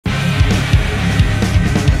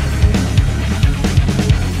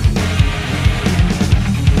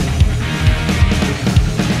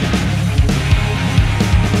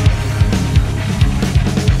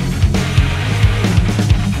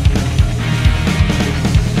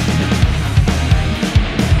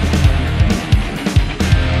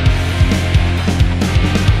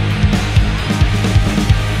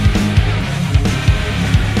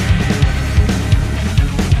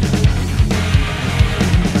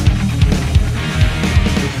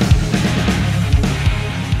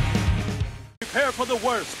the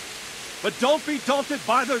worst. But don't be daunted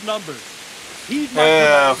by their numbers. Heed my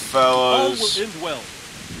command. All fellas. will end well.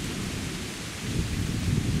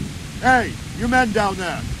 Hey, you men down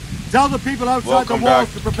there. Tell the people outside the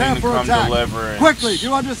walls to prepare for attack. Deliverance. Quickly, do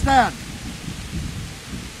you understand?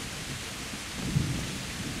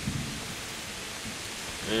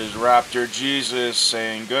 Is Raptor Jesus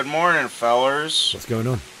saying, "Good morning, fellers." What's going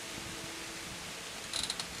on?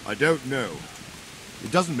 I don't know.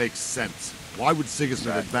 It doesn't make sense. Why would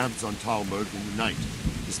Sigismund advance on Talmberg in the night?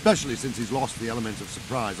 Especially since he's lost the element of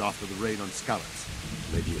surprise after the raid on Skalitz.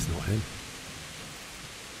 Maybe it's not him.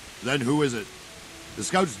 Then who is it? The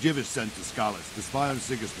scouts Jivish sent to Skalitz to spy on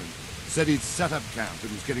Sigismund said he'd set up camp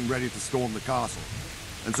and was getting ready to storm the castle.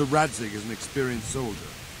 And so Radzig is an experienced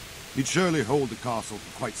soldier. He'd surely hold the castle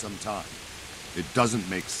for quite some time. It doesn't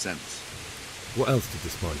make sense. What else did the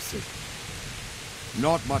spies see?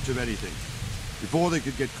 Not much of anything. Before they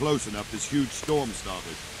could get close enough, this huge storm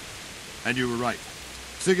started. And you were right.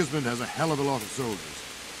 Sigismund has a hell of a lot of soldiers,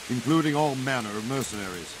 including all manner of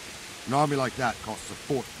mercenaries. An army like that costs a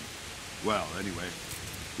fortune. Well, anyway,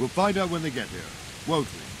 we'll find out when they get here, won't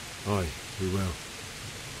we? Aye, we will.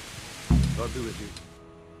 God be with you.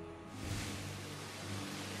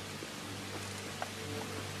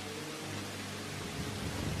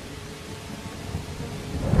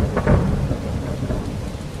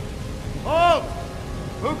 Halt!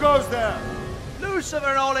 Who goes there? Lucifer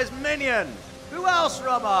and all his minions. Who else,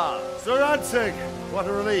 Robert? Sir Radzig. What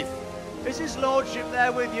a relief. Is his lordship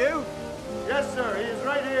there with you? Yes, sir. He is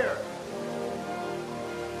right here.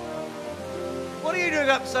 What are you doing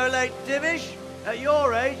up so late, Divish? At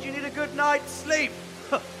your age, you need a good night's sleep.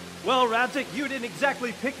 Well, Radzig, you didn't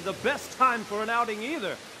exactly pick the best time for an outing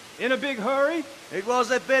either. In a big hurry? It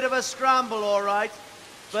was a bit of a scramble, all right.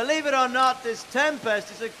 Believe it or not, this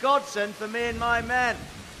tempest is a godsend for me and my men.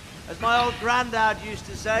 As my old granddad used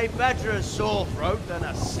to say, better a sore throat than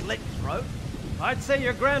a slit throat. I'd say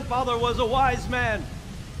your grandfather was a wise man.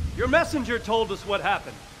 Your messenger told us what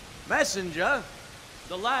happened. Messenger?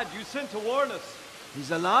 The lad you sent to warn us.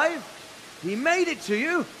 He's alive? He made it to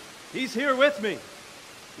you? He's here with me.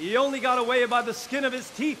 He only got away by the skin of his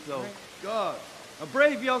teeth, though. Thank God. A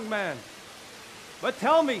brave young man. But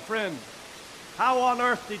tell me, friend, how on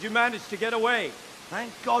earth did you manage to get away?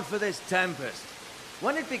 Thank God for this tempest.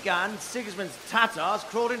 When it began, Sigismund's Tatars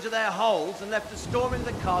crawled into their holes and left us storming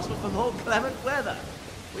the castle for more clement weather.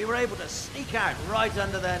 We were able to sneak out right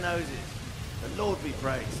under their noses. The Lord be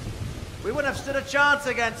praised. We wouldn't have stood a chance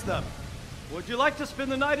against them. Would you like to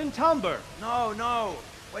spend the night in Talmberg? No, no.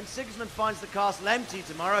 When Sigismund finds the castle empty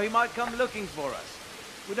tomorrow, he might come looking for us.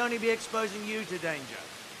 We'd only be exposing you to danger.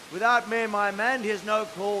 Without me and my men, he has no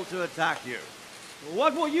call to attack you.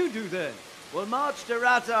 What will you do then? We'll march to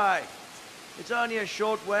Ratai. It's only a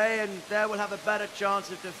short way, and there we'll have a better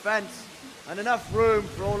chance of defense and enough room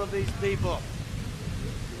for all of these people.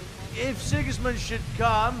 If Sigismund should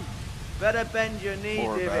come, better bend your knee,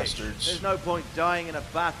 Poor Divish. bastards. There's no point dying in a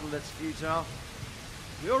battle that's futile.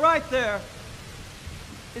 You're right there.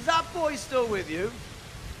 Is that boy still with you?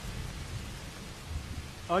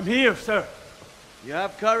 I'm here, sir. You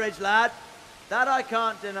have courage, lad. That I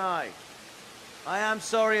can't deny. I am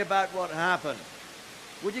sorry about what happened.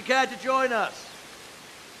 Would you care to join us?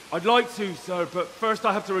 I'd like to, sir, but first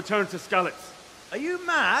I have to return to Skalitz. Are you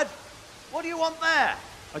mad? What do you want there?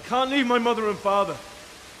 I can't leave my mother and father.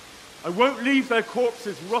 I won't leave their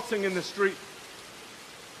corpses rotting in the street.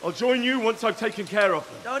 I'll join you once I've taken care of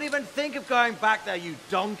them. Don't even think of going back there, you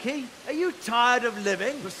donkey. Are you tired of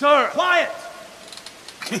living? But sir... Quiet!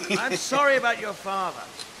 I'm sorry about your father,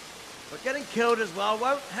 but getting killed as well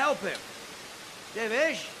won't help him.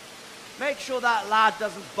 Divish, make sure that lad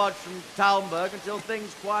doesn't budge from Talmberg until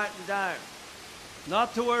things quieten down.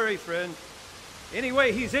 Not to worry, friend.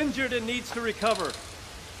 Anyway, he's injured and needs to recover.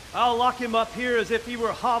 I'll lock him up here as if he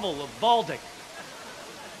were Havel of Baldic.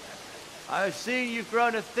 I've seen you've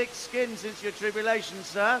grown a thick skin since your tribulation,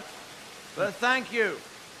 sir. But thank you.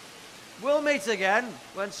 We'll meet again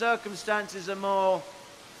when circumstances are more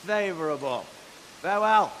favorable.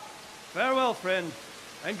 Farewell. Farewell, friend,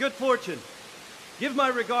 and good fortune. Give my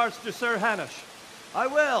regards to Sir Hanush. I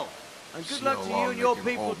will. And good See luck how to you long and they your can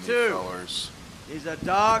people hold me, too. fellers. These are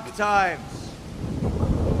dark times.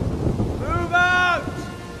 Move out!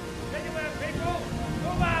 Anywhere, people!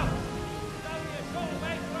 Move out! It's only a short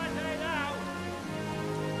way to Rattay now.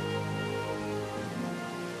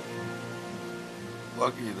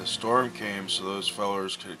 Lucky the storm came so those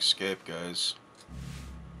fellers could escape, guys.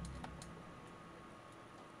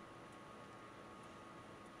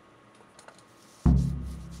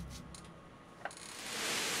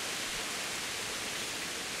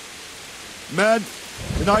 Men,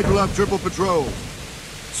 Tonight we'll have triple patrols.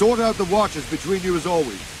 Sort out the watches between you as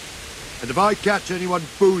always. And if I catch anyone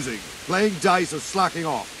boozing, playing dice, or slacking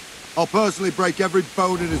off, I'll personally break every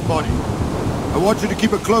bone in his body. I want you to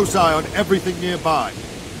keep a close eye on everything nearby.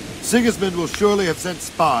 Sigismund will surely have sent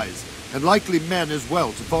spies, and likely men as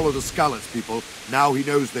well, to follow the Skalitz people now he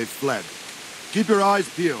knows they've fled. Keep your eyes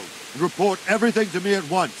peeled, and report everything to me at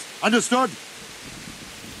once. Understood?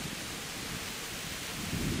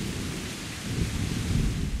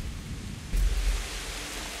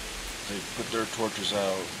 They put their torches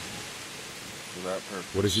out for that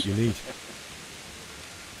purpose. What is it you need?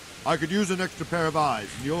 I could use an extra pair of eyes,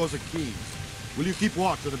 and yours are keen. Will you keep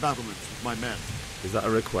watch of the battlements with my men? Is that a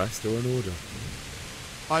request or an order?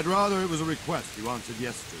 I'd rather it was a request you answered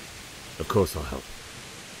yes to. Of course I'll help.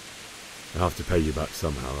 I have to pay you back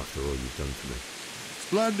somehow after all you've done for me.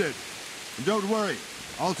 Splendid! And don't worry,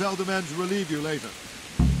 I'll tell the men to relieve you later.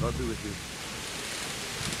 I'll be with you.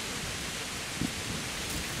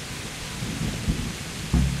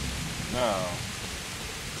 No.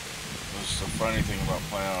 That's the funny thing about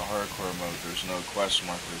playing on hardcore mode, there's no quest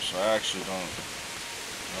markers, so I actually don't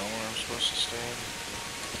know where I'm supposed to stand.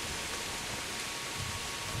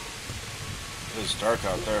 It's dark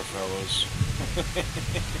out there, fellas.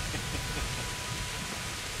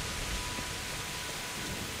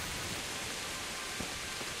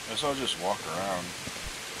 Guess I'll just walk around.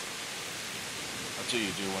 That's what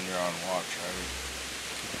you do when you're on watch, right?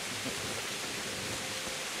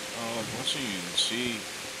 Once you can see,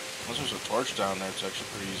 once there's a torch down there, it's actually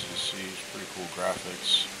pretty easy to see. It's pretty cool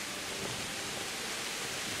graphics.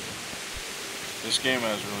 This game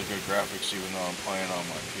has really good graphics, even though I'm playing on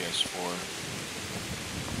my PS4.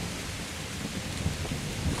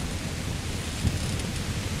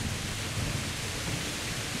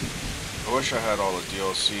 I wish I had all the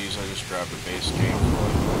DLCs. I just grabbed the base game for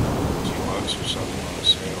like $2 or something on a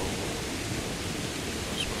sale.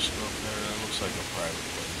 I'm supposed to go up there. That looks like a private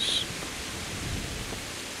place.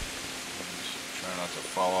 Try not to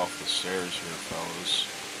fall off the stairs here, fellas.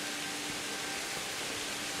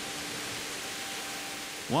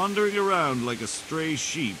 Wandering around like a stray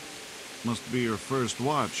sheep. Must be your first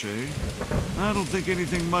watch, eh? I don't think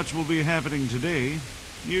anything much will be happening today.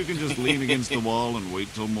 You can just lean against the wall and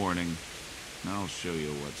wait till morning. I'll show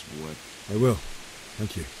you what's what. I will.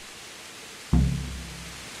 Thank you.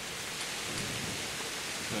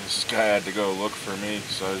 This guy had to go look for me,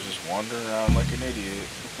 so I was just wandering around like an idiot.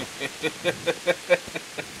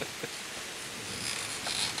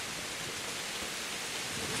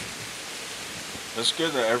 It's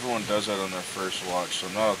good that everyone does that on their first watch, so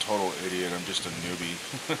I'm not a total idiot, I'm just a newbie.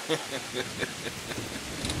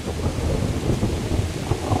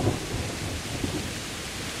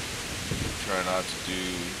 Try not to do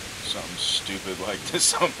something stupid like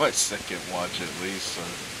this on my second watch at least, so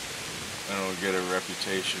I don't get a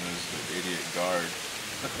reputation as the idiot guard.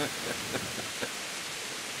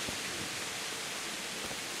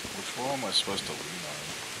 Which wall am I supposed to lean on?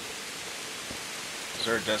 Is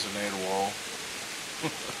there a designated wall? That's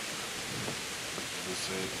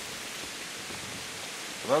it.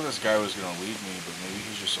 I thought this guy was gonna lead me, but maybe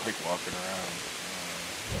he's just like walking around.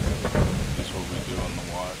 That's what we do on the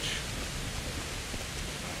watch.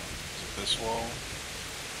 Is it this wall?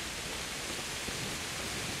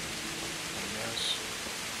 I guess.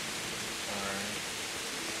 Alright.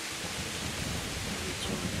 Maybe it's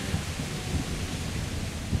over here.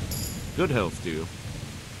 Good health to you.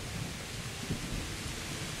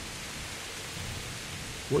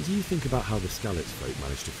 What do you think about how the Skalitz folk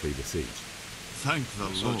managed to flee the siege? Thank the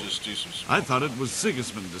So Lord. just do some I thought it was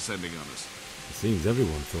Sigismund descending on us. It seems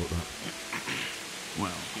everyone thought that.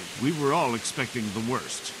 Well, we were all expecting the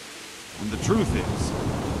worst. And the truth is,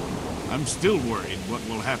 I'm still worried what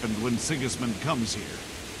will happen when Sigismund comes here.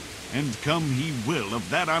 And come he will, of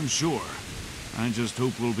that I'm sure. I just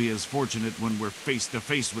hope we'll be as fortunate when we're face to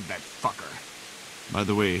face with that fucker. By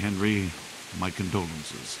the way, Henry, my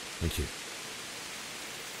condolences. Thank you.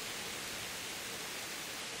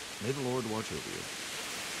 May the Lord watch over you.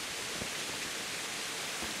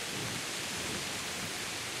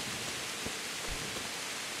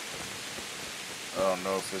 I don't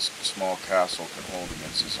know if this small castle can hold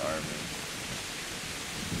against this army.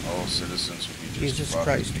 All citizens would be just Jesus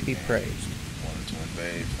Christ be praised. Wanted to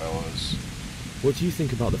invade, fellas. What do you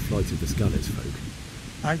think about the flight of the Skalitz folk?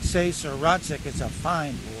 I'd say Sir Rodzik is a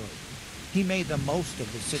fine lord. He made the most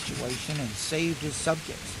of the situation and saved his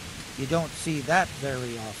subjects. You don't see that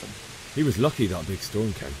very often. He was lucky that big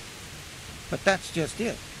storm came. But that's just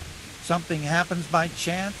it. Something happens by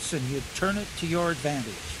chance and you turn it to your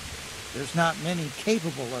advantage. There's not many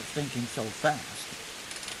capable of thinking so fast.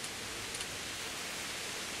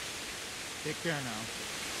 Take care now.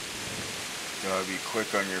 Gotta be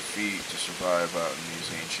quick on your feet to survive out in these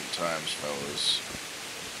ancient times, fellas.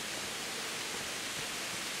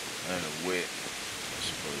 And a wit, I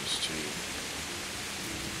suppose, too.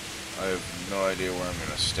 I have no idea where I'm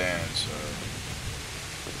gonna stand, so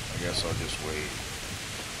I guess I'll just wait.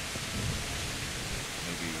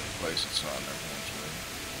 Maybe even a place that's not in their hands, really.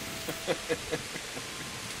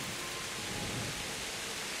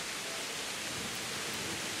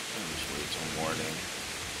 I'll just wait till morning.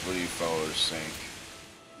 What do you fellas think?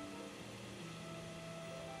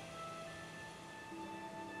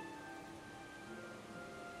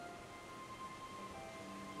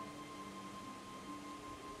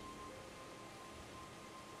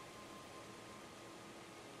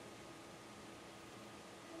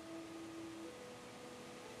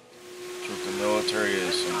 That's what the military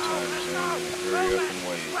is sometimes, and hurry up and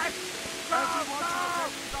wait.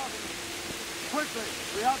 Quickly,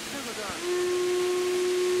 we have Silver.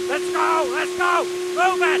 Let's go! Let's go!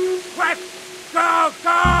 Move it! Quick! Go!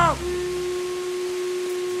 Go!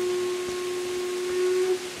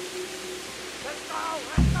 Let's go!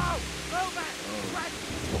 Let's go! Move it! Quick!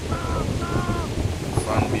 Go! Go!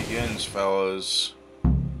 Fun begins, fellas.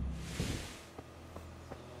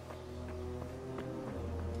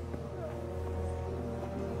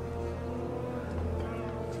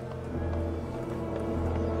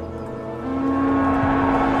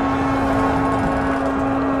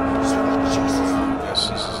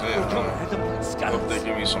 Hope they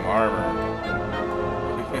give me some armor.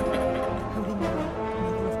 Holy Mary, Mother of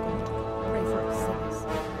God, pray for us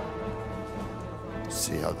sinners.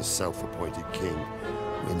 See how the self-appointed king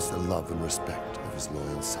wins the love and respect of his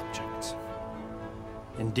loyal subjects.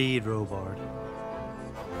 Indeed, Robard.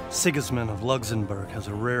 Sigismund of Luxembourg has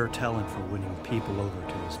a rare talent for winning people over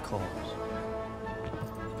to his cause.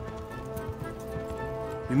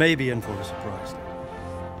 You may be in for a surprise.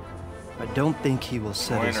 I don't think he will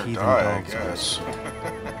set his heathen dogs on us.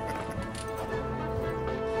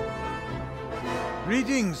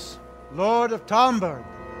 Greetings, Lord of Talmberg.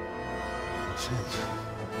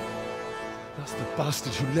 That's the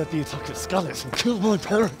bastard who led the attack at Skalitz and killed my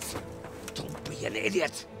parents. Don't be an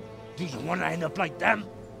idiot. Do you want to end up like them?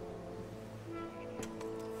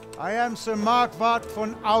 I am Sir Markwart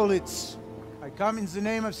von Aulitz. I come in the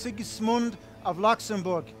name of Sigismund of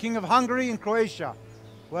Luxembourg, King of Hungary and Croatia,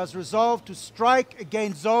 who has resolved to strike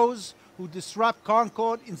against those who disrupt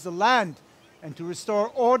concord in the land and to restore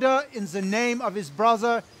order in the name of his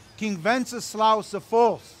brother, King Wenceslaus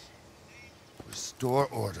IV. Restore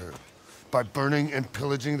order by burning and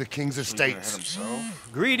pillaging the king's estates.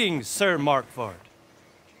 Greetings, Sir Markwart.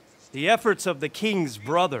 The efforts of the king's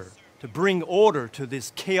brother to bring order to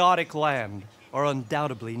this chaotic land are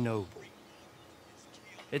undoubtedly noble.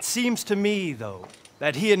 It seems to me, though,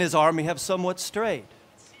 that he and his army have somewhat strayed.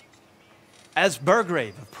 As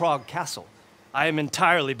Burgrave of Prague Castle, I am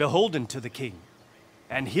entirely beholden to the king.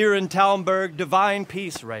 And here in Talmberg, divine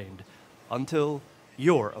peace reigned until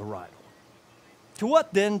your arrival. To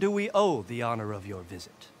what then do we owe the honor of your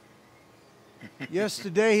visit?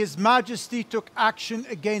 Yesterday, His Majesty took action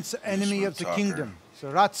against the enemy of the kingdom,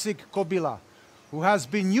 Sir Ratsig Kobila, who has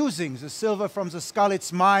been using the silver from the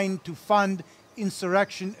Skalitz mine to fund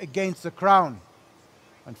insurrection against the crown.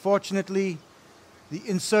 Unfortunately, the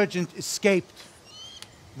insurgent escaped.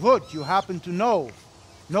 Would you happen to know,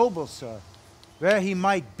 noble sir, where he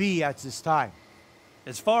might be at this time?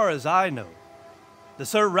 As far as I know, the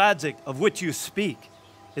Sir Radzik of which you speak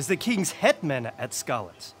is the king's hetman at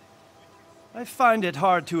Skalitz. I find it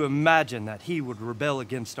hard to imagine that he would rebel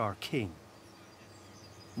against our king.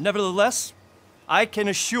 Nevertheless, I can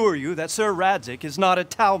assure you that Sir Radzik is not at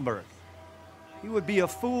Talmberg. He would be a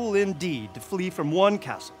fool indeed to flee from one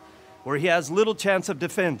castle, where he has little chance of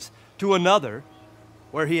defense, to another,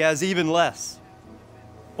 where he has even less.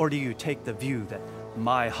 Or do you take the view that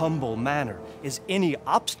my humble manner is any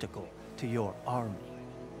obstacle to your army?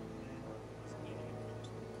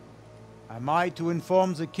 Am I to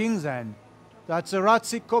inform the king then that Sir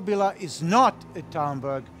Ratsig Kobila is not at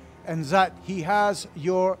Talmberg and that he has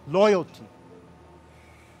your loyalty?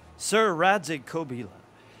 Sir Ratsig Kobila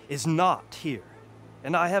is not here,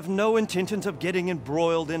 and I have no intentions of getting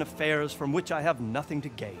embroiled in affairs from which I have nothing to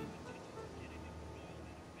gain.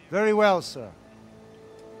 Very well, sir.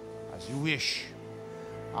 As you wish.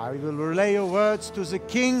 I will relay your words to the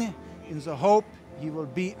king in the hope he will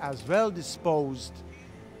be as well disposed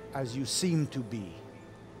as you seem to be.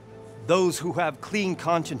 Those who have clean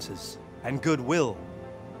consciences and goodwill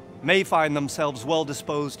may find themselves well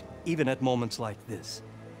disposed even at moments like this,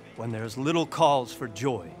 when there's little cause for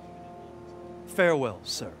joy. Farewell,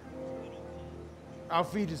 sir.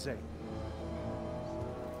 Auf Wiedersehen.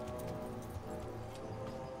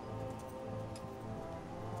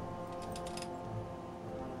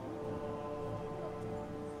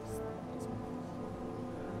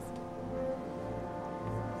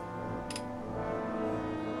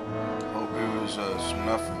 He's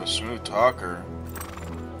enough of a smooth talker.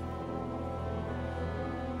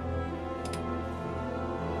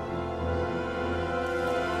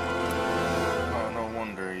 Oh, no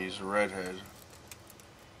wonder he's a redhead.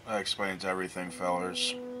 That explains everything,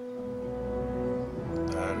 fellers.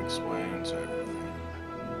 That explains everything.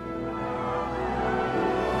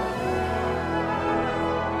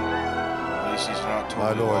 At least he's not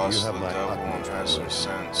totally lost to the devil and has some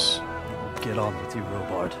sense. Get on with you,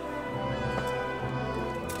 Robard.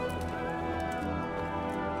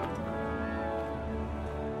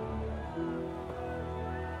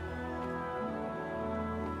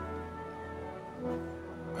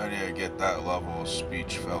 How do you get that level of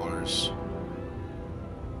speech, fellers?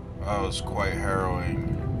 That was quite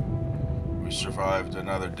harrowing. We survived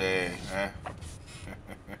another day, eh?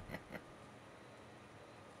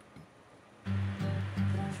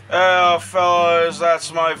 Well, fellas,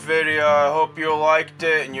 that's my video. I hope you liked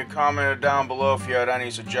it and you commented down below if you had any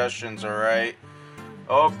suggestions, alright?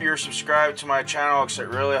 I hope you're subscribed to my channel because it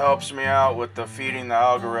really helps me out with defeating the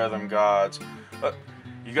algorithm gods. But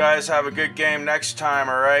you guys have a good game next time,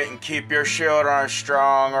 alright? And keep your shield on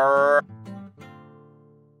strong, alright?